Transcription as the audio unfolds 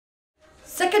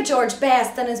Sick of George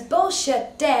Best and his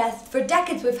bullshit death. For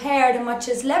decades we've heard how much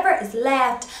his liver is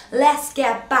left. Let's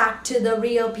get back to the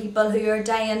real people who are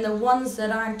dying, the ones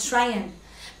that aren't trying.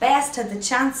 Best had the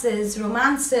chances,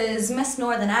 romances, Miss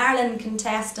Northern Ireland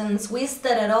contestants,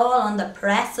 wasted it all on the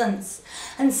presents.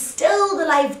 And still the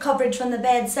live coverage from the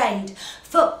bedside.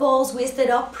 Football's wasted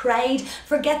up pride,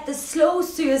 forget the slow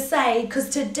suicide, 'cause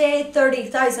today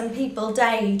 30,000 people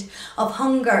died of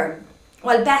hunger.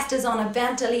 While Best is on a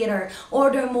ventilator,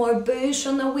 order more booze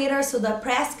from the waiter so the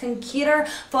press can cater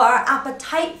for our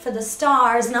appetite for the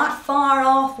stars, not far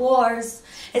off wars.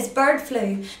 It's bird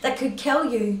flu that could kill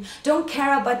you. Don't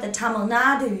care about the Tamil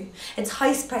Nadu. It's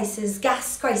house prices,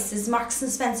 gas crisis, Marks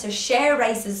and Spencer share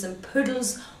rises and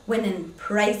poodles winning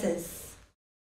prizes.